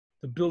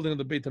the building of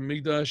the Beit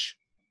HaMikdash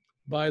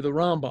by the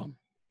Rambam.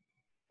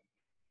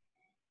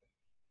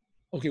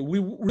 Okay, we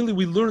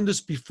learned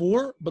this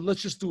before, but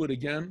let's just do it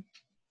again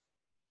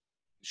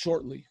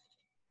shortly.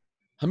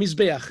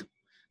 Hamizbeach.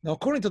 Now,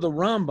 according to the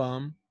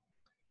Rambam,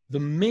 the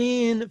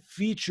main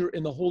feature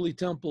in the Holy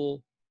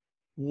Temple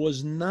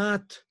was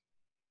not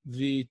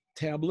the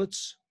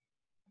tablets.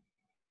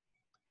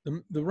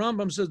 The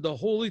Rambam says the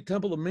Holy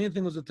Temple, the main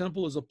thing was the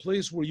temple is a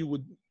place where you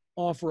would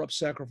offer up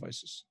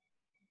sacrifices.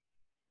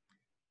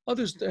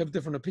 Others have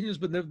different opinions,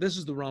 but this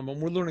is the Rambam.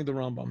 We're learning the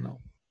Rambam now.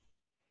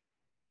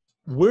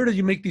 Where did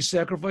you make these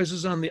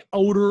sacrifices? On the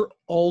outer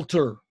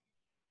altar.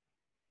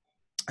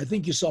 I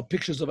think you saw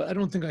pictures of it. I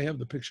don't think I have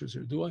the pictures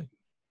here, do I?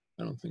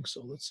 I don't think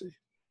so. Let's see.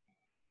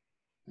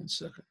 1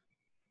 second.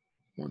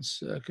 1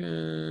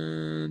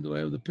 second. Do I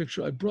have the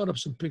picture? I brought up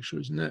some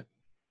pictures.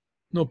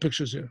 No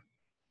pictures here.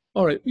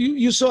 All right.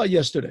 You saw it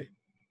yesterday,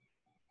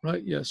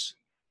 right? Yes.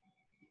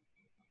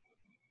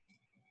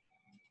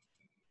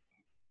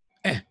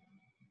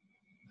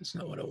 That's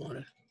not what I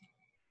wanted.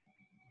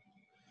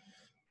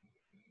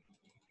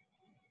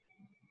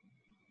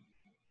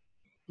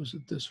 Was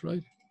it this,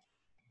 right?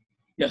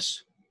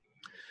 Yes.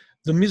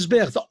 The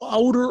Mizbeach, the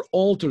outer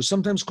altar,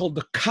 sometimes called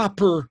the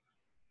copper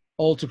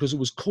altar because it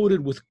was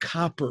coated with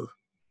copper.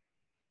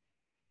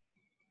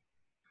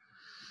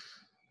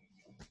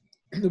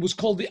 It was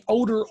called the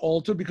outer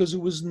altar because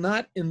it was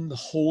not in the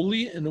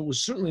holy, and it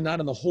was certainly not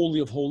in the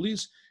Holy of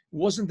Holies. It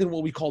wasn't in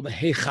what we call the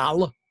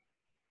Heichal,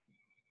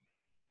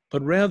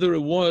 but rather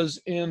it was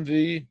in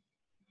the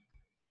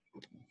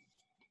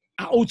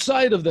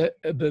outside of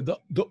the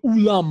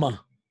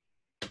ulama.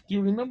 Do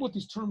you remember what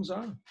these terms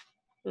are?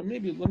 Or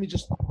maybe let me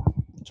just,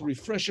 to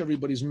refresh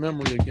everybody's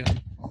memory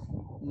again,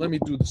 let me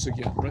do this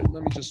again, right?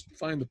 Let me just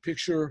find the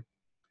picture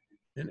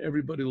and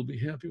everybody will be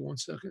happy. 1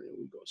 second. Here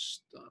we go.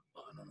 Stop.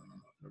 Oh, no.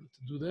 I don't have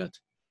to do that.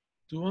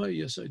 Do I?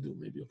 Yes, I do.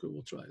 Maybe. Okay,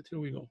 we'll try it. Here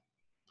we go.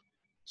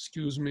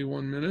 Excuse me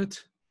 1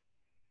 minute.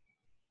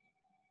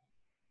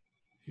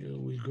 Here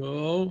we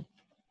go.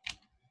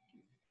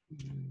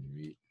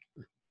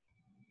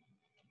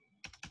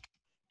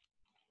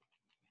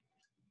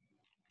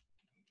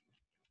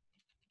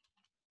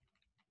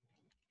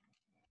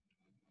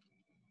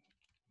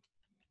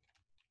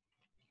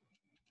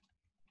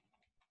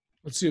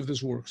 Let's see if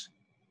this works.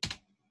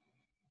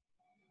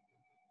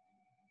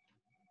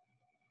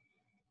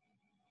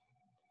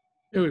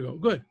 Here we go.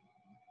 Good.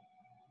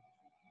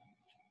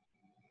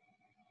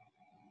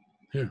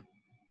 Here.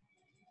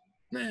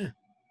 Nah.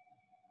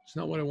 It's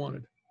not what I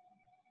wanted.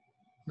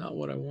 Not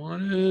what I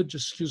wanted.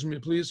 Just excuse me,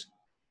 please.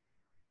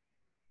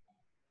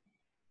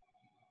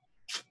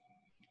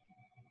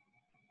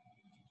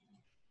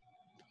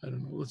 I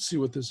don't know. Let's see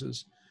what this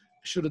is.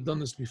 I should have done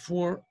this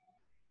before.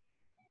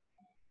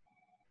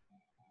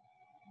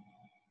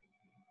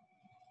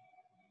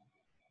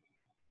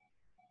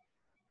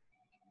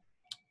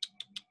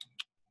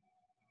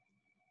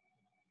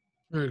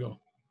 There you go.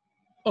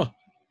 Oh,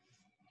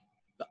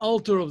 the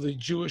altar of the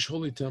Jewish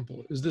Holy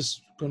Temple. Is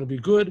this going to be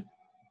good?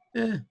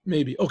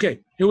 Maybe. Okay,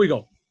 here we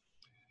go.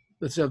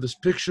 Let's have this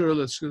picture.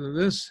 Let's go to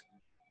this.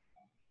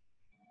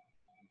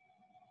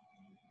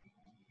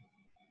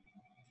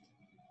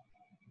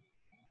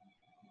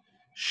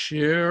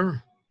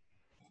 Share.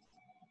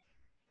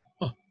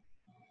 Oh,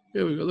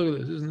 here we go. Look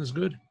at this. Isn't this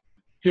good?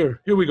 Here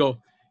we go.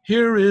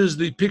 Here is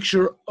the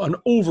picture, an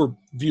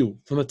overview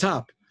from the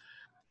top.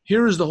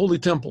 Here is the Holy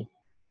Temple.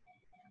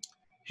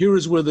 Here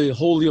is where the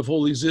Holy of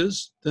Holies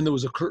is. Then there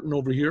was a curtain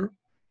over here.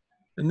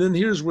 And then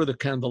here's where the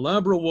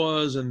candelabra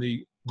was and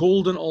the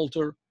golden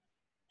altar.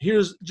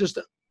 Here's just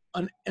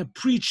a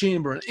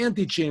pre-chamber, an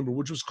antechamber,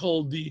 which was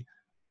called the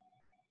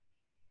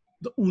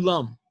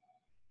ulam.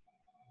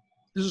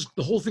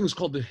 The whole thing is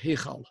called the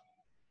heichal,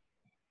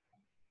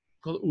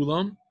 called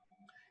ulam.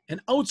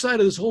 And outside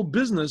of this whole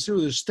business, here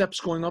there's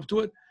steps going up to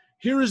it.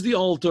 Here is the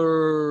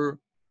altar.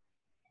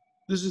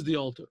 This is the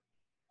altar.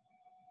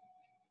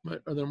 Right.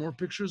 Are there more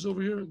pictures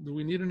over here? Do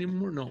we need any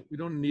more? No, we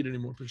don't need any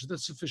more pictures.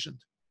 That's sufficient.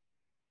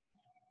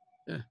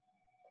 Yeah.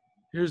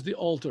 Here's the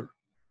altar.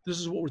 This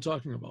is what we're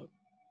talking about.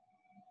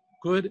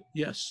 Good?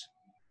 Yes.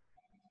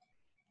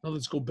 Now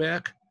let's go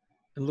back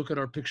and look at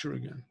our picture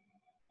again.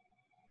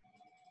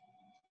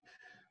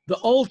 The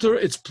altar,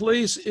 its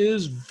place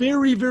is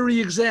very, very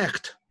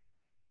exact.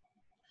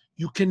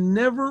 You can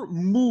never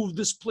move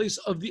this place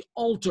of the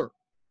altar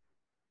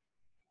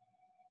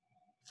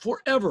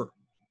forever.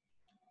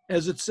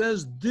 As it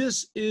says,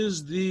 this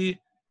is the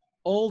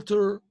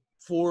altar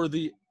for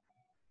the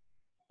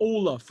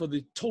Ola, for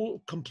the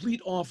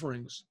complete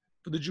offerings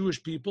for the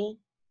Jewish people.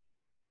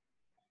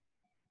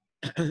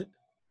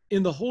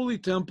 In the Holy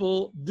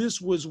Temple,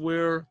 this was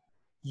where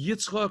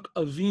Yitzchak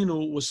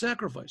Avinu was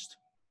sacrificed.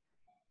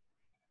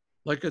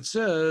 Like it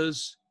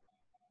says,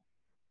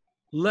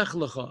 Lech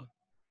Lecha.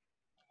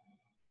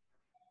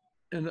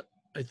 And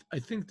I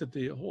think that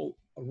the whole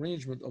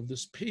arrangement of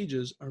these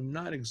pages are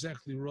not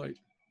exactly right.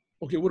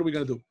 Okay, what are we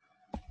going to do?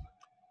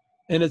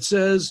 And it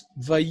says,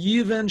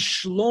 Vayiven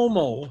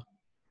Shlomo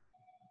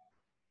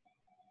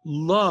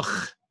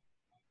Lach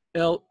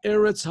El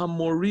Eretz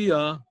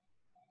HaMoriah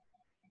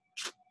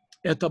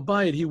at the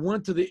Bayit. He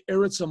went to the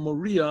Eretz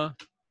HaMoriah.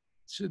 It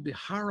should be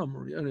Hara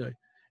Moriah. Anyway,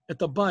 at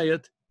the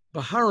Bayit,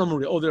 Bahara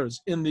Moriah. Oh,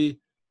 there's in the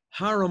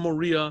Hara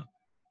Moriah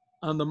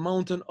on the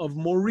mountain of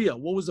Moriah.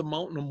 What was the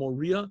mountain of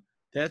Moriah?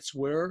 That's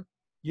where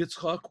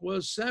Yitzchak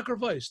was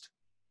sacrificed.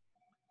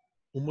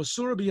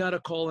 Umasura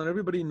Biyadakol, and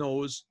everybody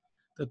knows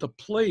that the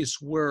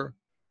place where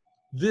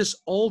this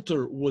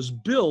altar was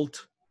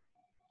built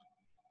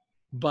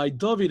by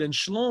David and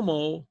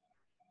Shlomo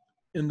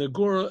in the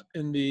Gora,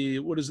 in the,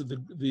 what is it,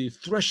 the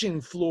threshing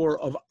floor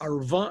of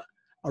Aravna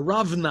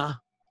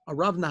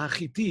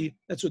Hachiti.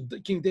 That's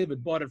what King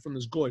David bought it from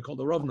this goy called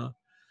Aravna.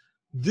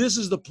 This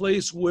is the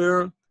place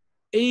where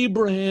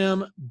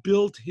Abraham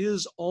built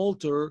his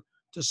altar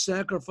to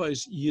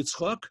sacrifice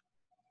Yitzchak.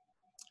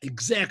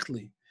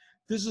 Exactly.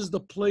 This is the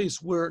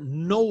place where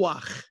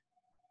Noach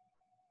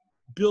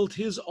built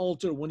his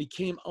altar when he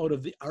came out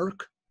of the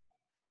ark.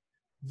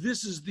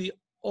 This is the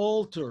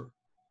altar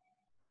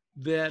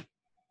that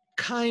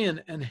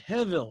Cain and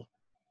Hevel,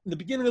 in the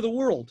beginning of the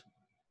world,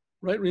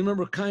 right?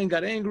 Remember, Cain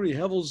got angry,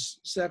 Hevel's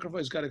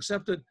sacrifice got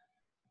accepted.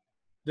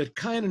 That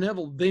Cain and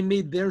Hevel, they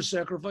made their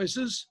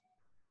sacrifices.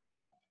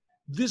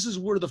 This is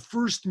where the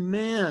first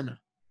man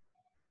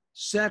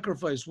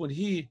sacrificed when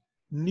he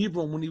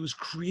was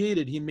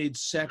created, he made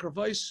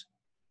sacrifice.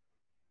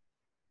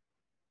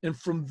 And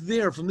from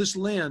there, from this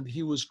land,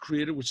 he was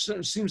created, which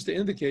seems to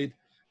indicate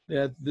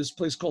that this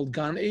place called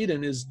Gan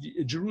Eden is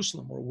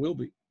Jerusalem, or will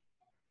be.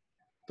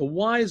 The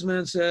wise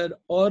man said,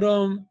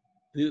 Adam,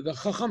 the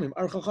Chachamim,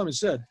 our Chachamim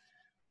said,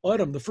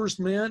 Adam, the first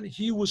man,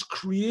 he was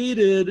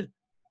created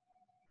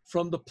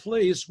from the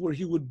place where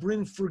he would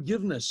bring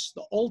forgiveness.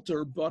 The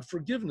altar brought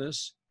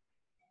forgiveness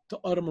to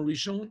Adam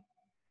Arishon,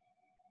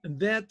 and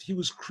that he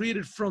was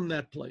created from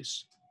that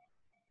place.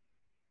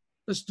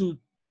 Let's do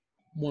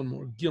one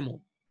more,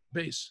 Gimel,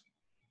 base.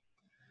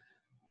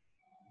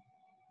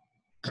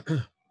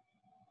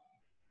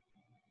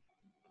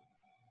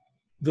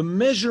 The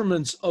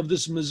measurements of the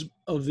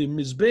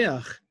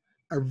Mizbeach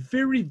are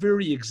very,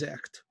 very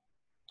exact.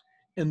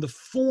 And the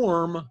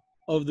form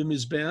of the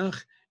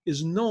Mizbeach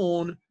is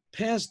known,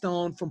 passed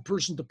down from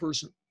person to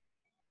person.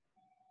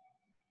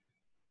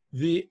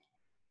 The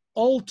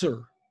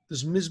altar,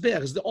 this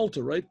Mizbeach is the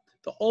altar, right?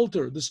 The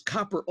altar, this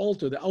copper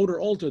altar, the outer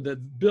altar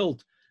that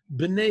built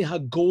Bnei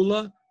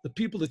Hagola, the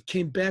people that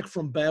came back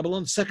from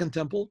Babylon, second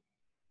temple.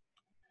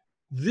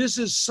 This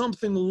is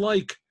something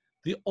like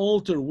the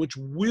altar which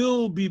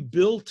will be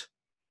built,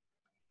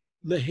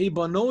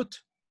 Lehebanot,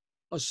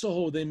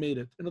 Asoho, they made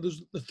it. In other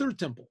words, the third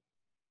temple.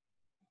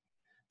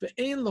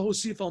 Ve'ein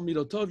lahosif al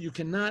midotov, you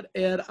cannot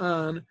add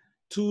on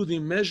to the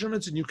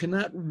measurements and you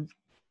cannot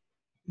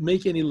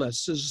make any less.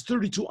 It says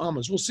 32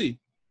 amas, we'll see.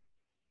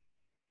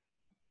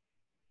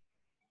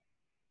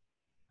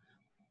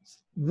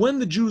 When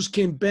the Jews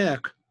came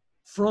back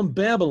from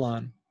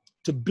Babylon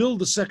to build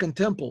the second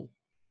temple,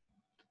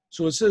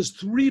 so it says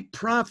 3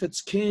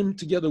 prophets came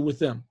together with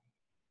them.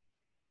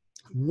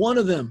 One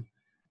of them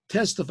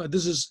testified.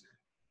 This is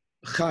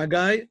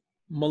Chagai,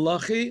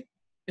 Malachi,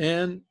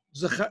 and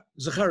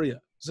Zechariah.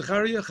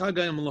 Zechariah,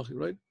 Chagai, and Malachi,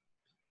 right?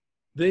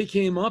 They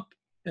came up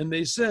and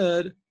they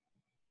said,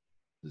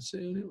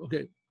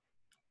 okay.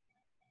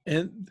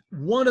 And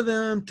one of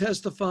them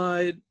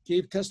testified,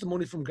 gave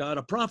testimony from God,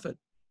 a prophet,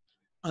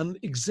 on the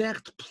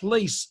exact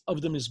place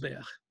of the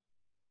Mizbeach.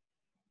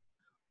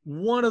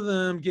 One of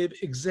them gave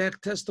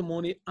exact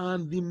testimony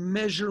on the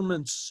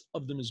measurements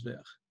of the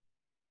Mizbeach.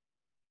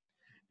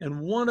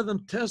 And one of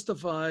them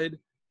testified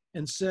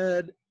and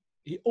said,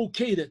 he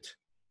okayed it.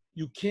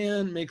 You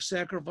can make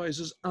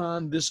sacrifices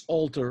on this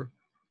altar,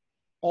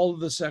 all of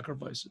the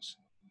sacrifices.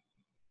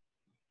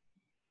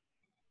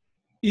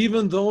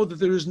 Even though that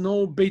there is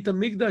no Beit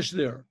HaMikdash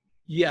there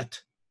yet,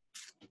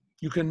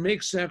 you can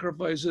make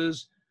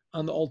sacrifices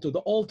on the altar. The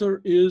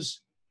altar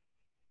is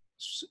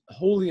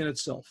holy in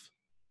itself.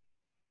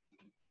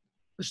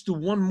 Let's do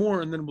one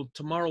more and then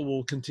tomorrow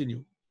we'll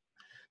continue.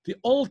 The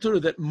altar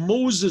that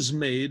Moses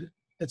made,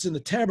 that's in the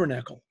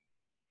tabernacle,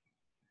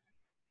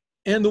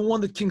 and the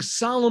one that King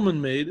Solomon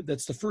made,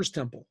 that's the first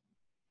temple,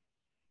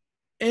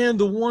 and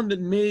the one that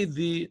made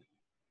the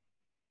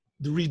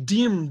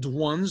redeemed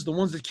ones, the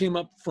ones that came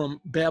up from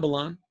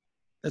Babylon,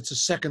 that's the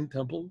second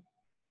temple.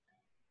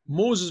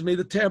 Moses made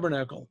the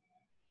tabernacle.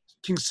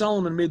 King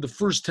Solomon made the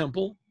first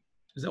temple.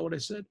 Is that what I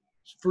said?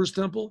 First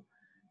temple.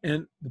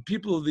 And the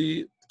people of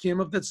the came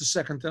up, that's the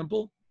second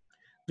temple.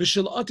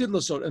 Vishal Atid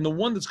Lasot, and the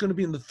one that's going to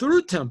be in the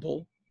third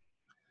temple,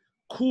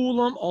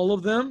 Kulam, all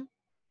of them,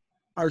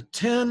 are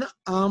 10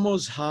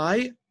 amos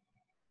high.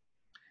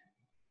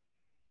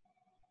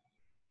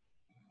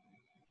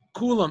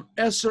 Kulam,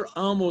 Eser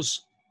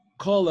amos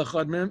kol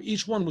echad mem,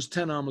 each one was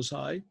 10 amos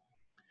high.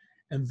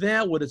 And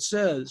that, what it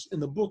says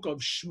in the book of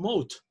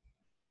Shmot,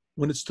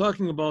 when it's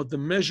talking about the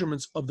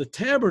measurements of the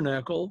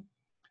tabernacle,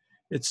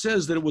 it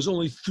says that it was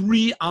only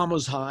 3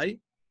 amos high.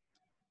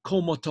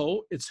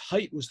 Komoto, its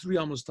height was 3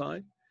 amos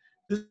high.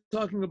 This is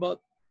talking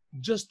about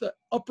just the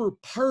upper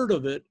part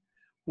of it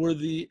where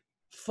the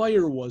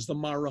fire was, the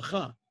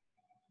maracha.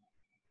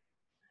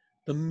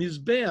 the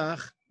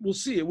Mizbeach, we'll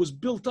see, it was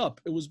built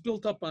up. It was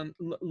built up on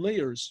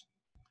layers.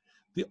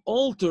 The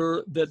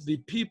altar that the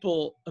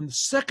people in the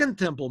second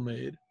temple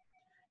made,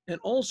 and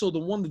also the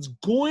one that's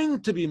going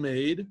to be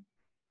made,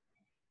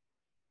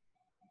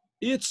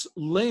 its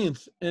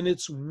length and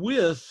its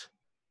width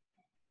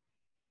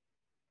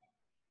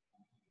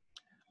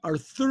are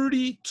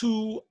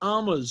 32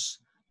 amas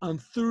on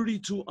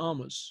 32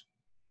 amas.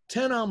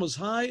 10 amas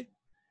high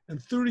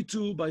and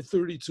 32 by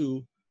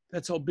 32.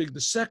 That's how big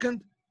the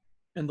second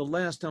and the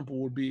last temple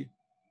would be.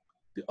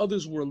 The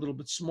others were a little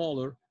bit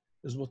smaller,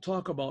 as we'll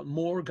talk about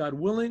more, God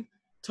willing,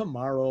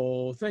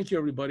 tomorrow. Thank you,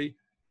 everybody.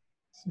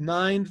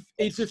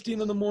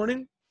 8:15 in the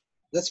morning.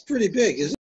 That's pretty big, isn't it?